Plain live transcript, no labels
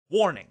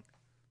Warning: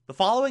 the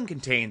following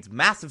contains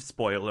massive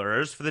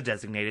spoilers for the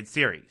designated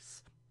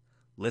series.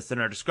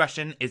 Listener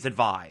discretion is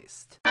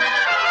advised.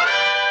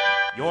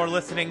 You're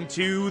listening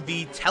to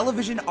The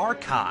Television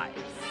Archive,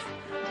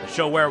 the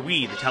show where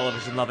we, the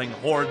television-loving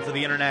hordes of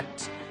the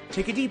internet,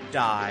 take a deep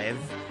dive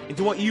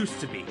into what used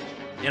to be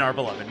in our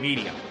beloved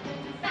medium.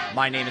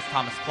 My name is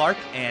Thomas Clark,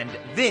 and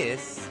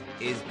this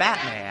is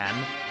Batman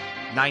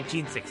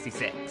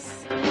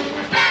 1966.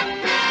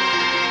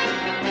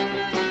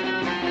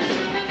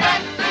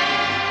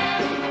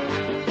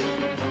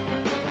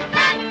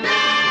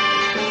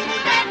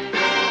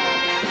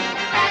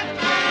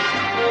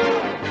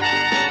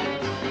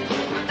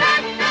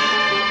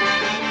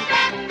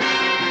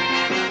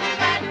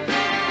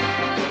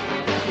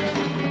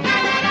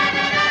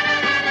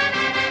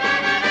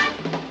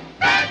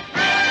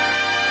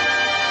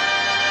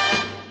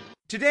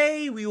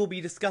 Today, we will be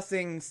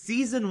discussing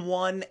Season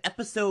 1,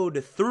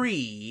 Episode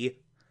 3,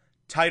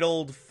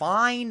 titled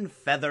Fine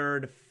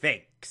Feathered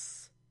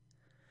Finks.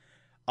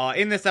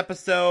 In this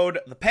episode,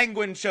 the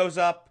Penguin shows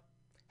up,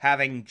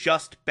 having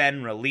just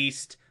been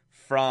released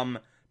from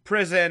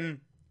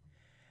prison,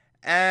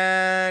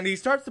 and he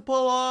starts to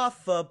pull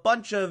off a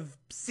bunch of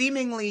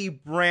seemingly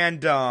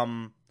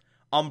random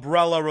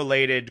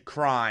umbrella-related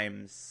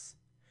crimes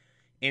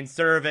in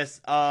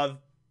service of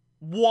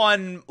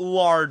one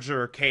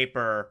larger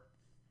caper.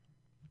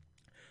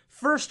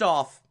 First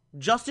off,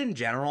 just in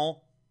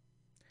general,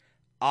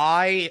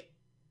 I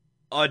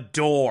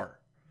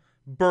adore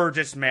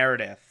Burgess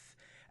Meredith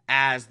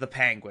as the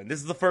Penguin. This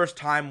is the first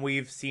time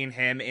we've seen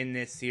him in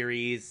this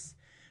series.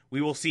 We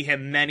will see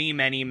him many,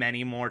 many,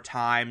 many more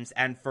times,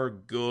 and for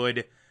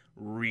good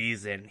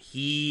reason.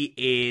 He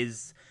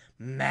is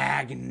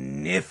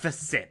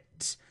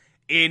magnificent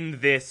in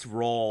this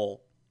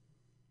role.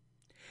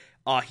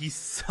 He's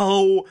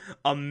so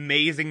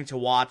amazing to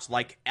watch.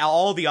 Like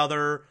all the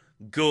other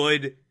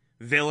good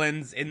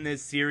villains in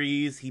this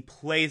series, he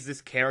plays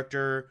this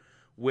character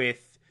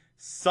with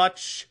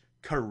such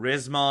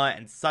charisma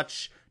and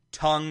such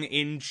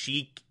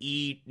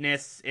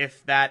tongue-in-cheekiness,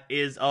 if that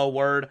is a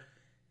word.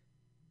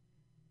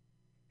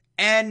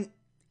 And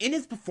in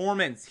his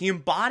performance, he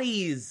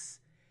embodies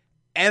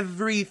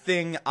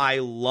everything I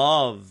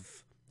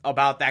love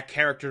about that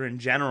character in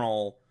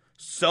general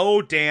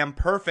so damn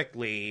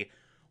perfectly,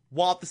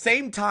 while at the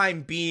same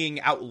time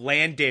being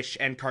outlandish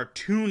and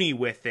cartoony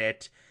with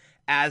it,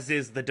 as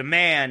is the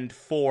demand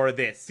for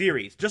this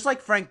series. Just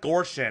like Frank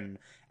Gorshin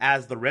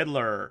as the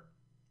Riddler.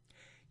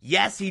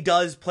 Yes, he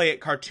does play it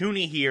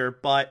cartoony here,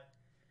 but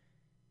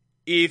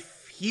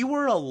if he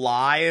were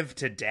alive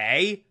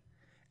today,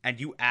 and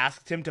you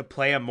asked him to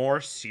play a more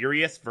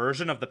serious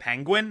version of the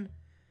Penguin,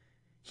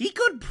 he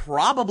could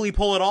probably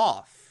pull it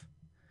off.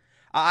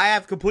 I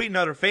have complete and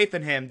utter faith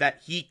in him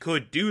that he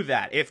could do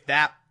that, if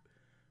that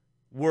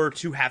were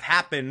to have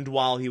happened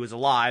while he was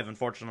alive.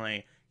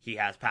 Unfortunately, he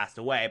has passed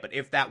away, but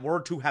if that were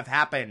to have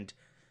happened,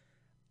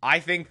 I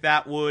think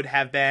that would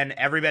have been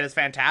every bit as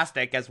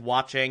fantastic as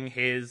watching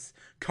his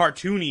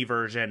cartoony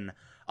version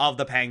of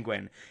the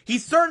Penguin.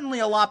 He's certainly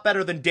a lot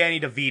better than Danny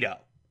DeVito.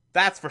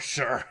 That's for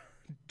sure.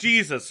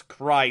 Jesus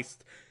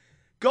Christ.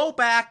 Go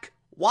back,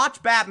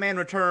 watch Batman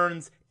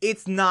Returns.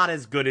 It's not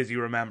as good as you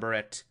remember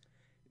it.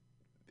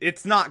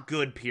 It's not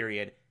good,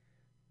 period.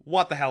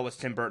 What the hell was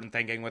Tim Burton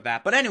thinking with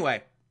that? But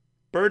anyway,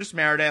 Burgess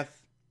Meredith,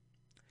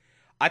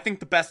 I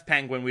think the best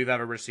Penguin we've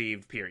ever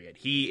received, period.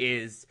 He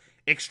is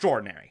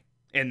extraordinary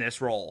in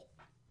this role.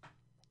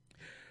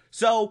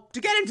 So, to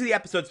get into the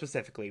episode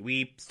specifically,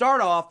 we start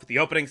off with the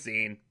opening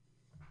scene.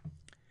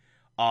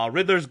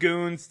 Riddler's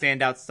goons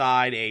stand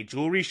outside a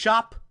jewelry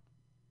shop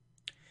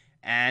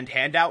and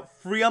hand out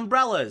free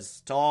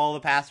umbrellas to all the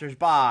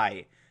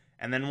passers-by.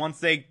 And then once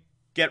they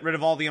get rid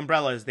of all the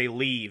umbrellas, they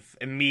leave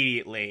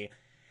immediately.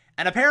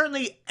 And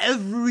apparently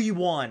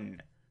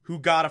everyone who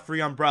got a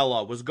free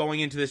umbrella was going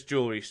into this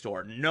jewelry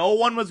store. No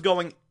one was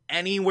going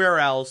anywhere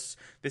else.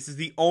 This is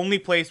the only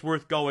place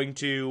worth going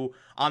to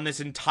on this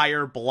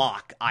entire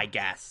block, I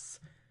guess.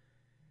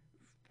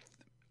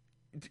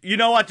 You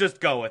know what?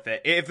 Just go with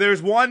it. If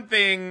there's one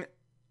thing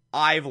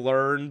I've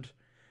learned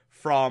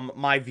from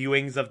my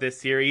viewings of this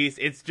series,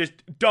 it's just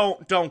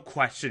don't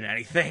question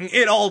anything.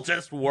 It all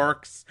just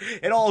works.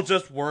 It all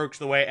just works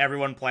the way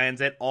everyone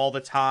plans it all the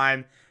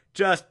time.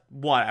 Just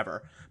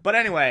whatever. But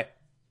anyway,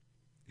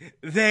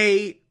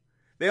 they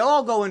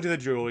all go into the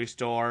jewelry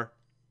store,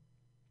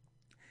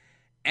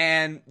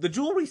 and the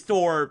jewelry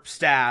store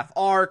staff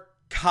are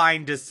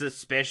kinda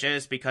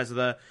suspicious because of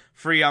the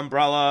free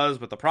umbrellas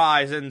with the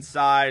prize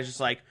inside. It's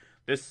just like,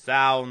 this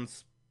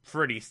sounds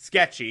pretty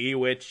sketchy,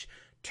 which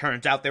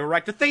turns out they were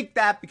right to think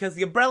that because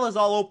the umbrellas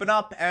all open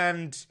up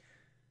and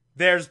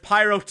there's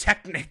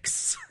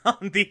pyrotechnics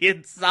on the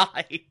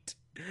inside.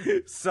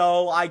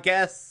 So I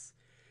guess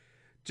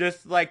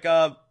just like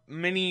a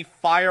mini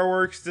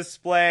fireworks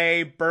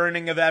display,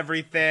 burning of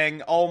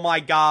everything. Oh my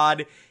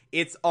god,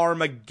 it's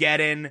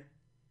Armageddon.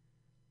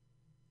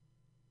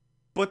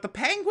 But the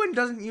Penguin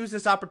doesn't use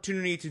this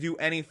opportunity to do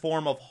any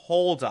form of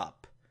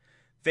hold-up.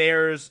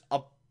 There's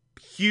a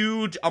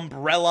huge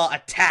umbrella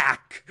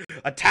attack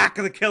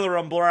of the killer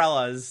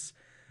umbrellas,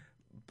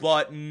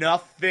 but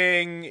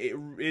nothing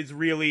is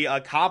really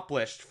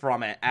accomplished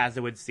from it, as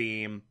it would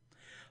seem.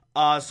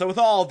 So with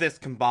all this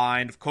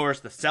combined, of course,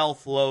 the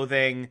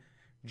self-loathing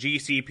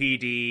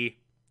GCPD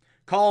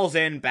calls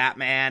in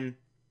Batman,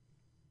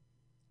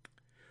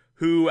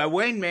 who at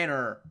Wayne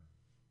Manor,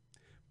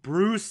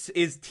 Bruce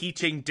is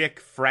teaching Dick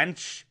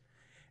French,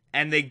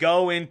 and they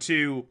go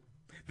into...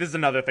 This is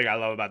another thing I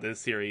love about this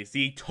series.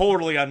 The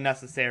totally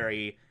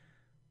unnecessary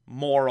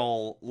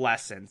moral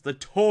lessons. The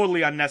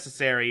totally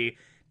unnecessary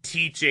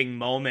teaching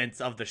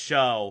moments of the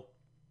show.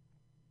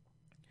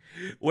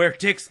 Where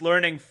Dick's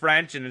learning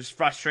French and is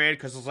frustrated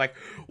because it's like,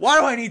 why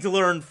do I need to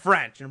learn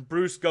French? And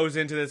Bruce goes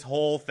into this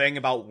whole thing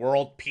about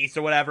world peace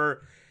or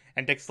whatever.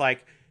 And Dick's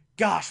like,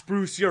 gosh,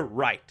 Bruce, you're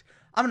right.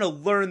 I'm going to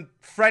learn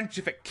French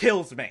if it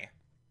kills me.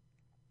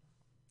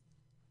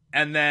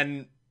 And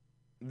then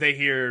they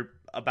hear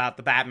about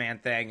the Batman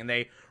thing and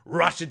they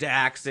rush into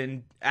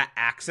action.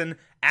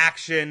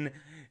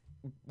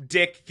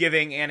 Dick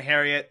giving Aunt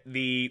Harriet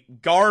the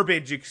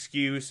garbage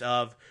excuse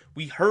of,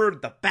 we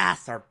heard the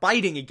bats are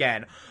biting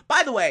again.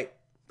 By the way,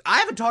 I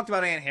haven't talked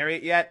about Aunt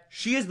Harriet yet.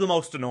 She is the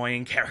most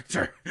annoying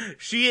character.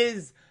 She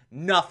is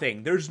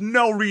nothing. There's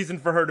no reason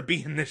for her to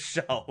be in this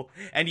show.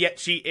 And yet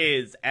she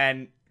is,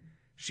 and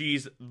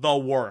she's the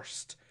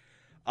worst.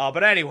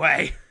 But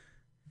anyway,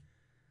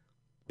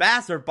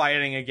 bats are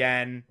biting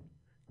again.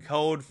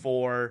 Code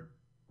for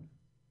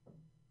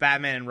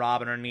Batman and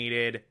Robin are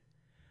needed.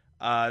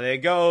 They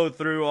go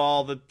through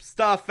all the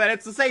stuff, and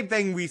it's the same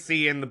thing we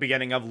see in the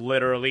beginning of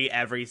literally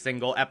every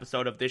single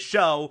episode of this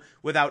show,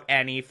 without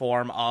any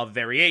form of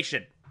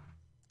variation.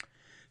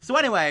 So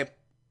anyway,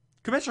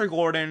 Commissioner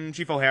Gordon,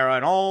 Chief O'Hara,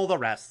 and all the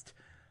rest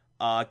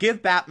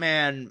give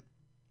Batman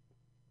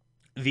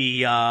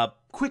the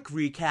quick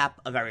recap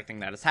of everything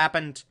that has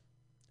happened.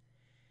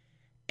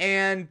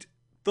 And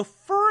the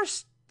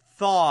first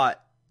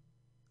thought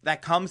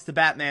that comes to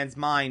Batman's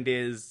mind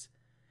is,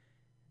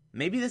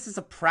 maybe this is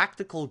a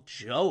practical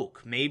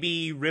joke.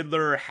 Maybe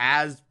Riddler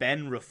has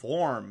been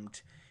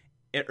reformed.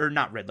 Or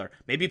not Riddler.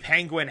 Maybe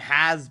Penguin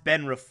has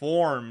been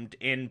reformed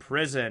in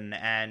prison,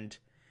 and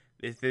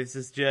this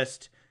is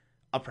just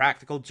a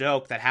practical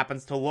joke that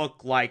happens to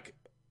look like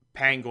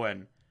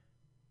Penguin.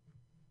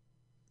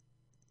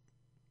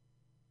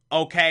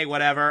 Okay,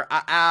 whatever.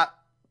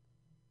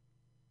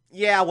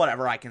 Yeah,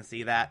 whatever, I can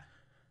see that.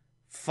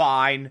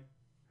 Fine.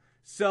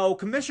 So,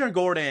 Commissioner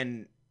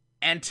Gordon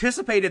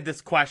anticipated this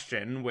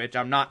question, which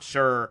I'm not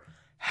sure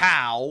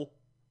how,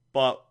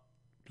 but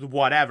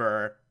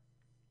whatever,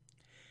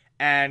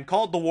 and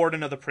called the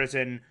warden of the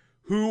prison,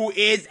 who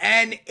is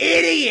an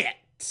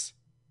idiot!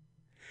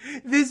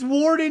 This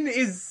warden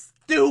is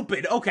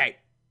stupid. Okay.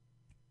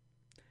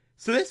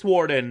 So this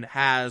warden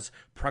has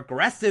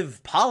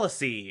progressive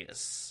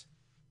policies.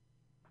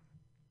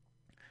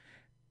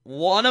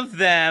 One of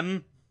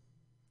them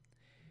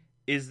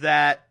is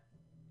that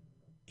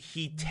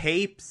he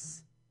tapes...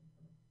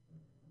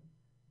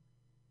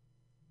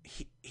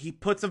 He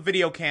puts a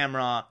video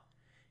camera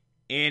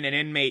in an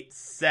inmate's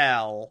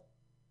cell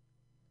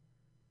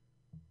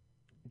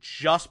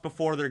just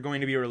before they're going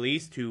to be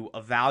released to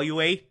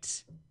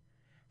evaluate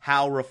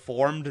how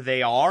reformed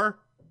they are.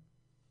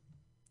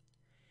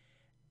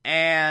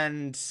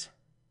 And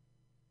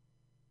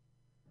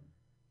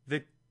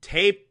the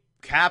tape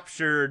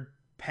captured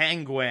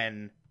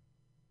Penguin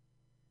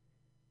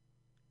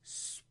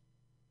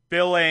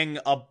spilling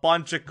a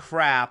bunch of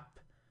crap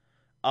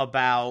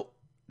about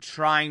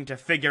trying to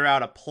figure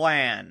out a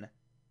plan.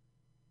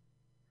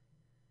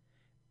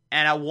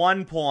 And at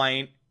one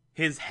point,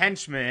 his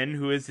henchman,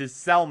 who is his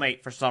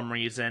cellmate for some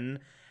reason,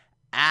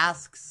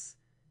 asks,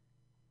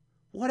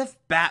 what if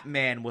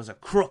Batman was a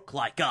crook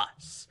like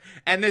us?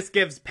 And this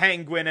gives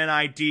Penguin an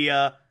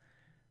idea,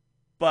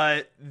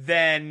 but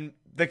then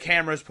the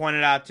camera's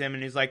pointed out to him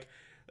and he's like,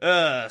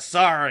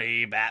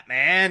 sorry,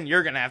 Batman,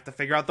 you're gonna have to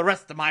figure out the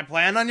rest of my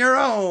plan on your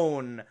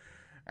own.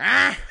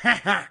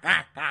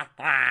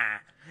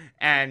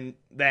 And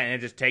then it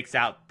just takes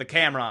out the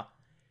camera.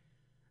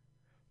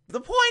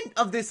 The point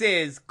of this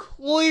is,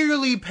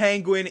 clearly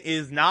Penguin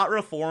is not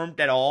reformed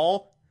at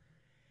all.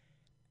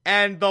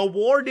 And the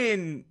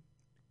warden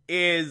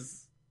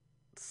is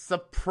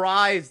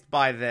surprised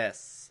by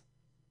this.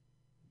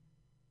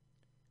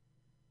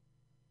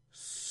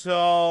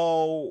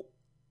 So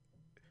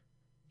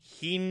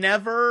he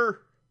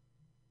never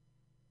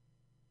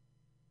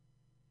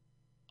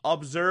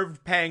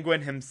observed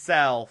Penguin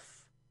himself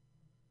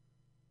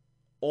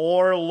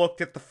or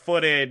looked at the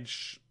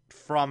footage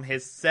from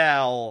his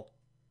cell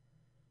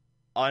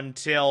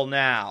until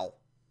now.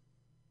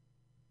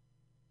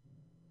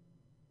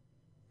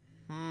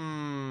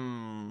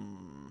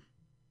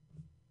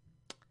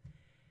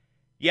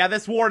 Yeah,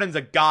 this warden's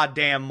a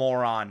goddamn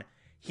moron.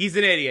 He's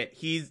an idiot.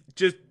 He's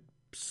just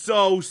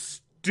so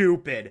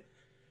stupid.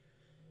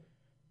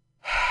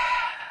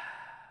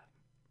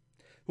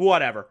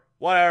 Whatever.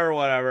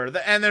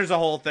 And there's a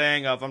whole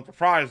thing of, I'm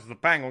surprised the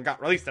Penguin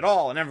got released at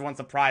all, and everyone's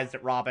surprised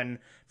at Robin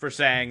for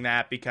saying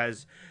that,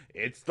 because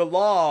It's the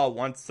law.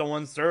 Once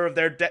someone served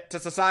their debt to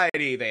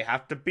society, they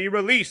have to be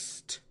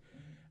released.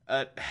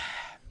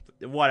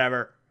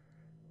 Whatever.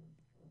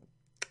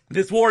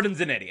 This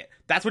warden's an idiot.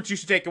 That's what you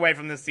should take away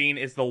from this scene,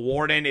 is the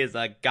warden is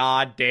a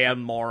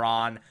goddamn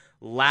moron.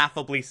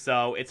 Laughably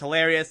so. It's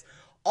hilarious.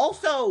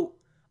 Also,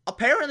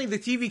 apparently the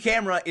TV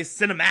camera is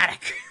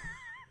cinematic.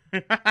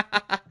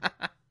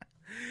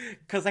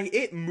 Because like,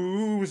 it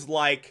moves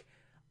like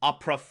a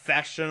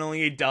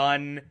professionally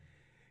done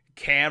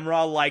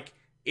camera. Like,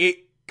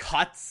 it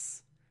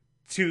cuts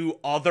to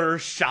other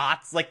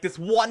shots. Like, this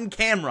one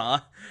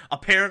camera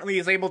apparently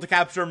is able to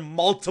capture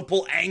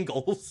multiple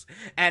angles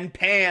and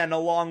pan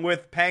along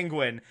with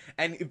Penguin.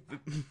 And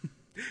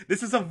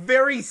this is a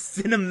very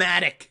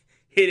cinematic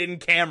hidden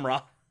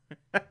camera.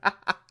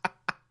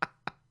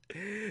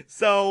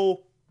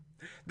 So,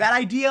 that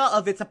idea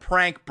of it's a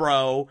prank,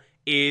 bro,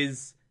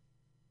 is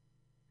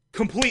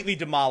completely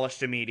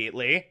demolished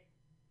immediately.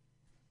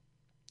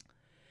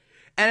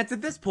 And it's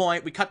at this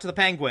point we cut to the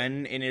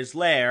Penguin in his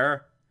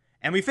lair,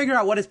 and we figure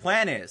out what his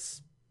plan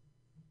is.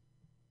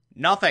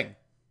 Nothing.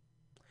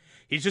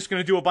 He's just going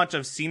to do a bunch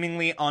of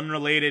seemingly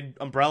unrelated,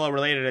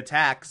 Umbrella-related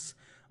attacks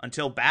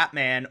until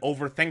Batman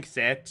overthinks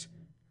it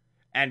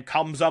and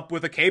comes up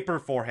with a caper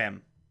for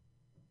him.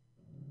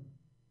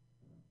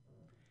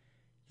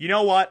 You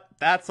know what?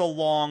 That's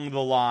along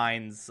the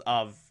lines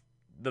of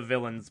the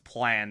villain's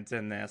plans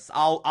in this.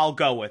 I'll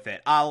go with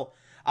it. I'll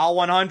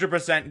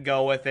 100%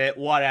 go with it.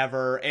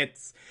 Whatever.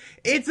 It's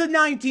a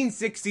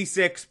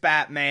 1966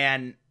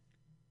 Batman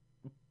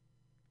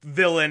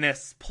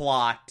villainous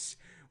plot,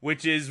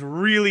 which is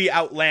really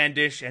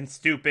outlandish and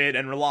stupid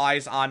and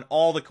relies on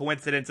all the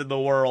coincidence in the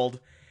world.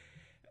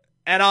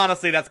 And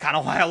honestly, that's kind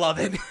of why I love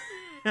it.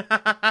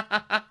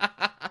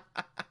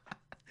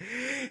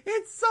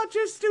 It's such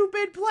a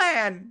stupid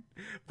plan,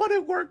 but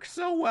it works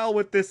so well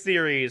with this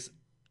series.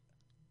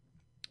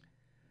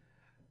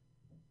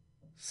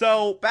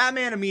 So,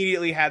 Batman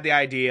immediately had the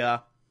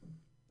idea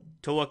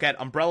to look at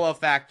Umbrella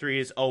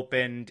factories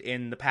opened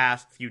in the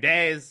past few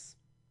days.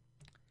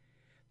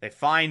 They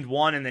find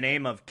one in the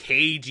name of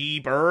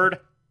KG Bird,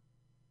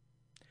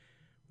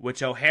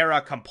 which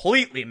O'Hara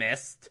completely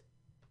missed,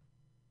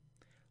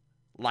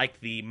 like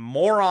the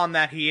moron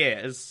that he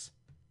is.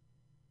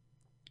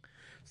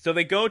 So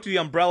they go to the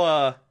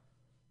Umbrella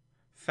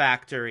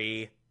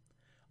factory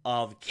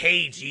of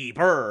KG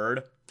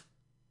Bird,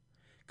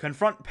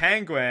 confront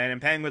Penguin, and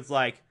Penguin's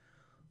like,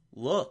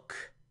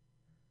 look,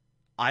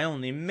 I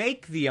only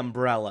make the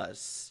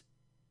umbrellas.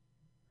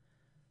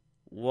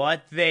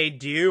 What they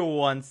do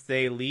once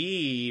they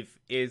leave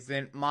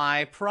isn't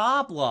my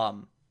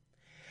problem.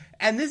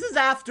 And this is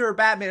after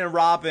Batman and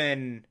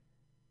Robin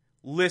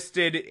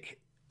listed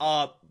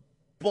a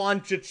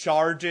bunch of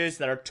charges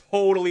that are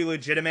totally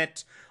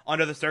legitimate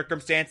under the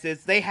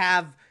circumstances. They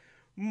have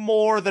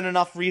more than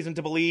enough reason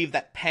to believe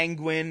that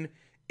Penguin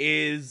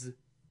is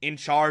in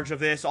charge of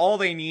this. All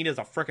they need is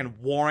a freaking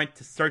warrant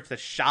to search the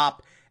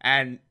shop,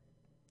 and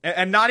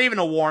not even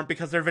a warrant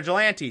because they're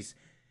vigilantes.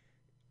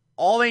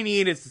 All they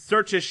need is to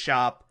search his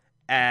shop,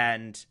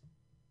 and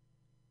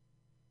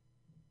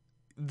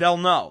they'll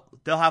know.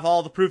 They'll have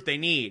all the proof they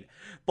need.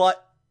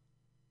 But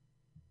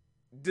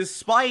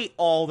despite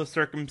all the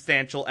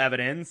circumstantial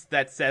evidence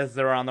that says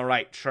they're on the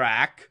right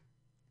track,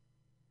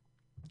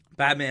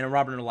 Batman and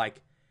Robin are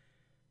like,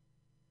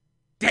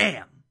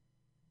 damn,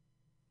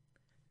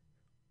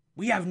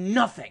 we have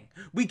nothing.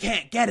 We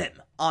can't get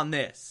him on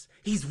this.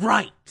 He's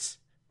right.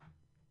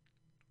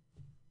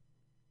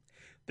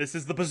 This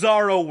is the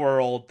bizarro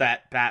world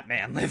that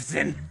Batman lives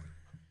in.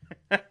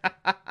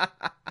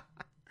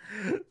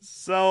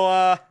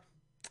 So,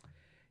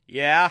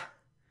 yeah,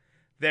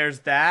 there's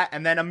that.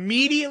 And then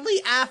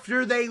immediately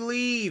after they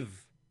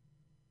leave,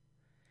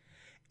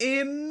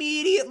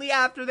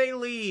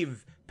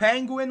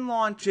 Penguin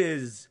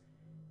launches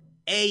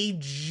a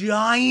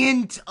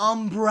giant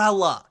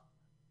umbrella.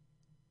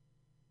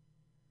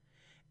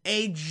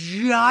 A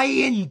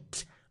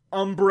giant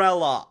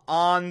umbrella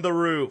on the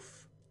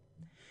roof,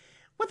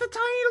 with a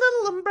tiny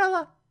little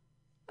umbrella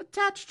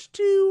attached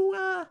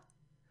to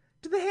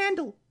the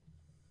handle.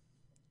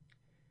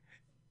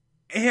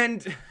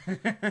 And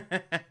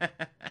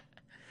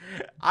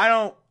I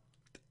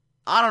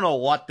don't know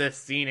what this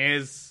scene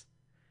is.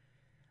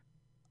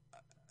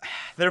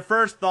 Their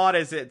first thought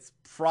is it's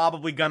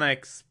probably gonna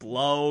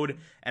explode,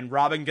 and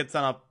Robin gets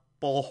on a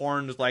bullhorn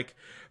and is like,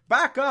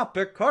 back up,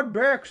 it could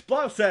be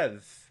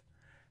explosive.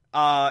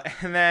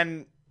 And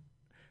then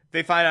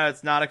they find out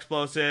it's not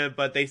explosive,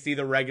 but they see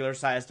the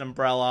regular-sized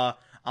umbrella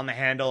on the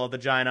handle of the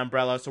giant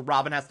umbrella, so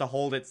Robin has to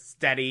hold it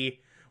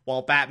steady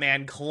while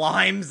Batman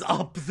climbs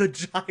up the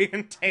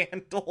giant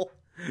handle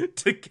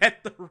to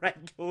get the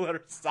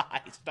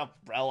regular-sized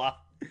umbrella.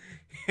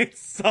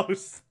 It's so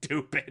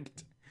stupid.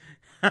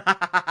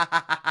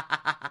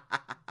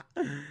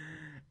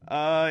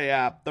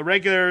 Yeah, the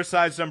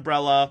regular-sized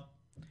umbrella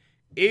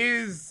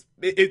is...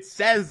 It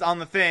says on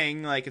the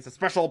thing, like, it's a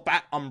special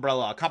bat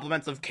umbrella,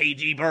 compliments of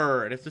KG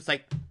Bird. It's just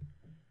like,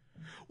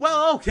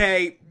 well,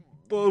 okay,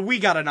 we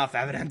got enough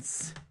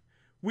evidence.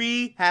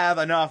 We have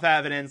enough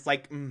evidence,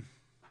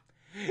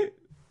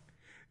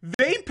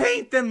 they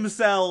paint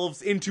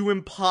themselves into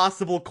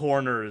impossible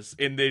corners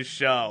in this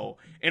show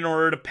in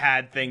order to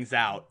pad things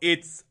out.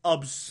 It's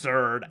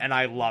absurd, and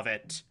I love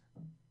it.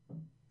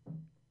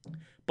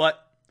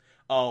 But,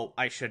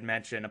 I should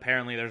mention,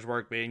 apparently there's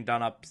work being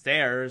done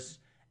upstairs,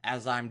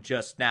 as I'm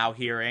just now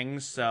hearing,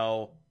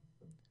 so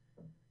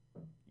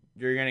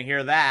you're gonna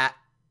hear that.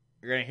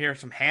 You're gonna hear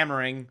some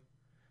hammering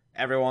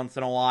every once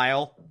in a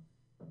while.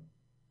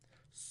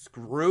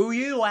 Screw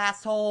you,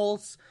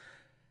 assholes!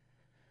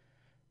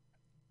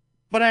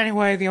 But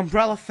anyway, the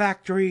Umbrella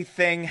Factory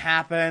thing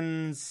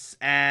happens,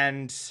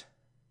 and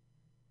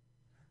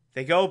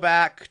they go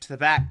back to the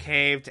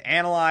Batcave to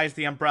analyze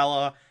the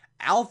Umbrella.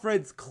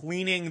 Alfred's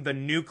cleaning the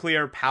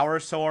nuclear power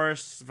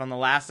source from the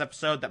last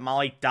episode that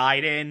Molly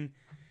died in,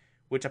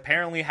 which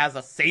apparently has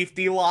a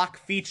safety lock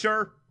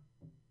feature.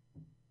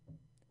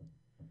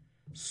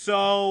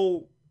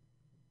 So,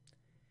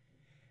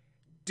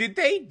 did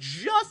they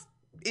just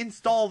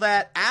install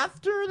that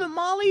after the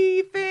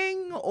Molly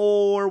thing,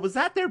 or was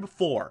that there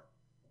before?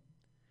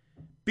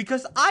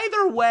 Because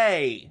either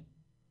way,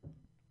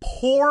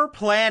 poor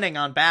planning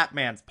on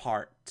Batman's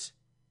part.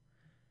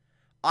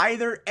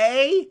 Either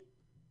A,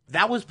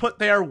 that was put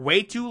there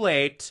way too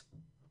late,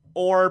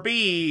 or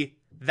B,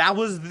 that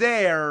was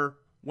there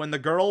when the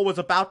girl was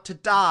about to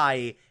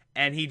die,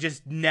 and he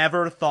just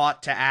never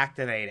thought to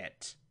activate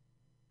it.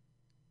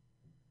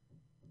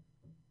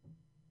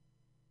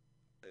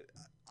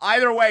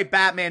 Either way,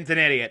 Batman's an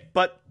idiot,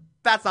 but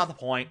that's not the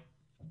point.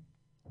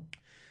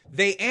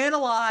 They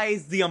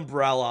analyze the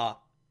Umbrella.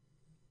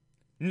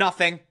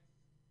 Nothing.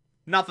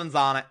 Nothing's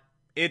on it.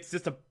 It's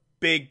just a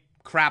big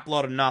crap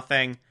load of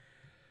nothing.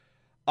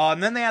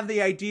 And then they have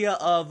the idea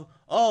of,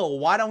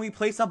 why don't we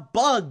place a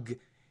bug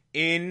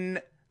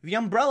in the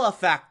Umbrella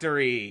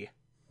Factory?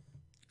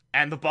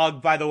 And the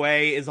bug, by the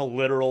way, is a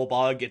literal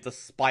bug. It's a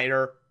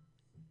spider.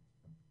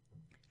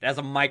 It has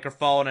a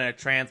microphone and a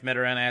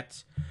transmitter in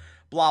it.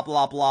 Blah,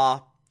 blah,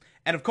 blah.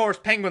 And of course,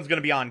 Penguin's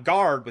gonna be on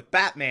guard with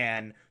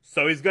Batman,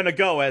 so he's gonna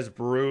go as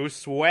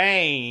Bruce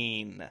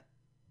Wayne.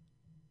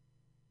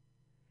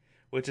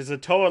 Which is a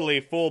totally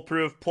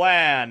foolproof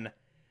plan.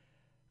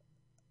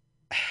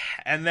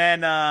 And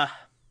then,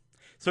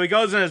 so he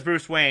goes in as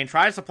Bruce Wayne,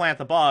 tries to plant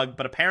the bug,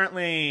 but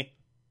apparently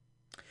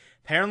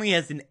he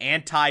has an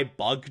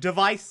anti-bug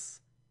device.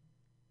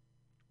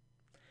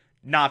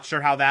 Not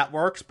sure how that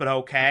works, but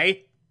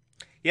okay.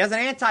 He has an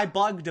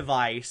anti-bug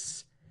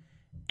device,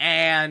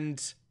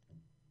 and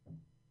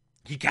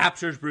he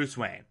captures Bruce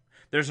Wayne.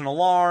 There's an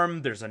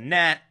alarm, there's a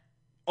net,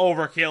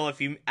 overkill if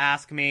you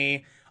ask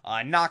me,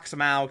 knocks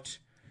him out.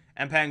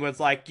 And Penguin's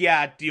like,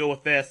 yeah, deal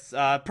with this.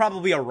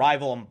 Probably a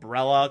rival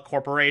Umbrella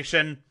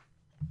Corporation.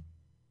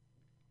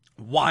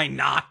 Why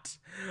not?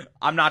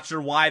 I'm not sure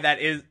why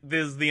this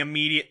is the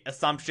immediate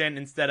assumption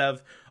instead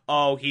of,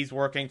 he's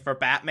working for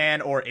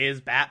Batman or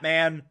is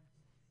Batman.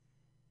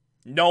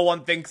 No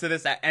one thinks of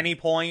this at any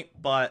point,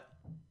 but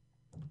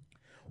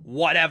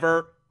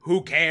whatever.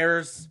 Who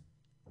cares?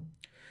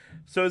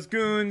 So his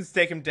goons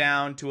take him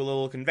down to a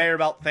little conveyor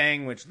belt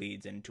thing, which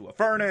leads into a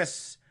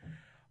furnace.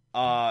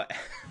 One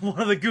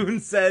of the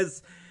goons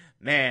says,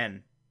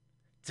 man,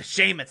 it's a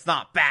shame it's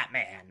not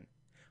Batman.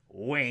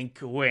 Wink,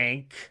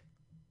 wink.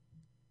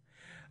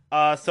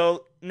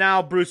 So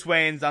now Bruce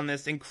Wayne's on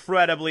this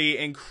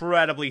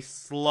incredibly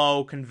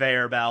slow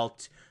conveyor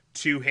belt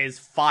to his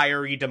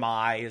fiery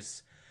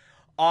demise.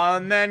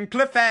 And then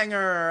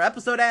cliffhanger,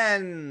 episode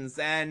ends,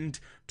 and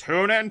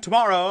tune in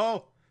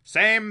tomorrow,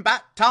 same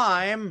bat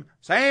time,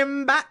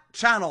 same bat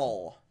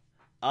channel.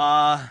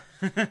 That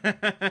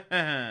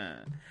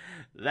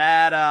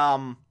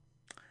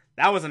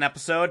was an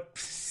episode.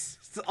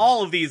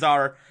 All of these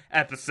are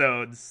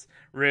episodes,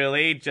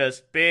 really.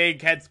 Just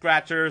big head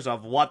scratchers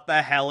of what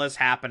the hell is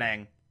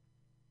happening.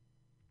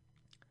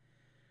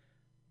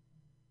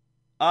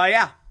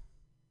 Yeah.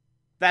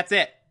 That's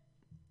it.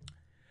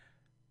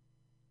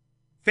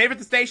 Favorite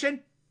the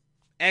station?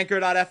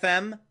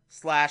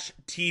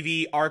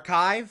 Anchor.fm/TV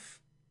archive.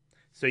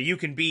 So you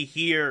can be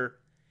here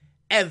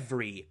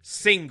every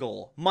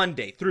single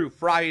Monday through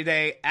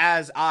Friday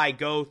as I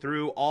go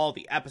through all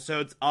the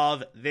episodes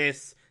of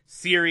this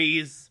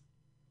series.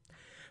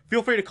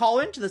 Feel free to call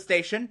into the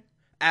station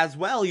as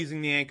well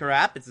using the Anchor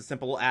app. It's as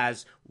simple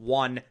as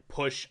one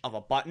push of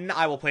a button.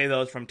 I will play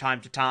those from time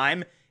to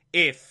time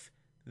if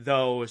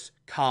those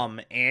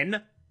come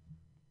in.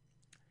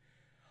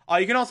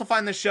 You can also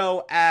find the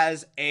show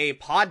as a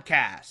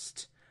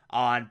podcast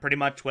on pretty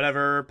much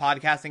whatever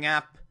podcasting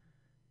app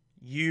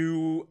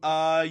you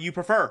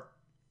prefer.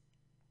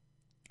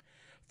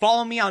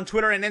 Follow me on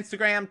Twitter and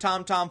Instagram,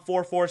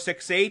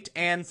 TomTom4468,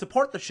 and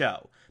support the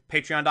show.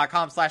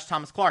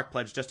 Patreon.com/Thomas Clark.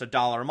 Pledge just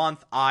 $1 a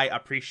month. I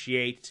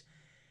appreciate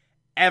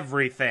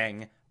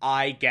everything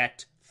I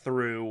get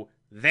through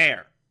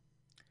there.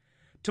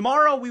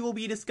 Tomorrow we will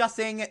be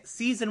discussing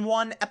Season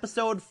 1,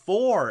 Episode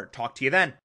 4. Talk to you then.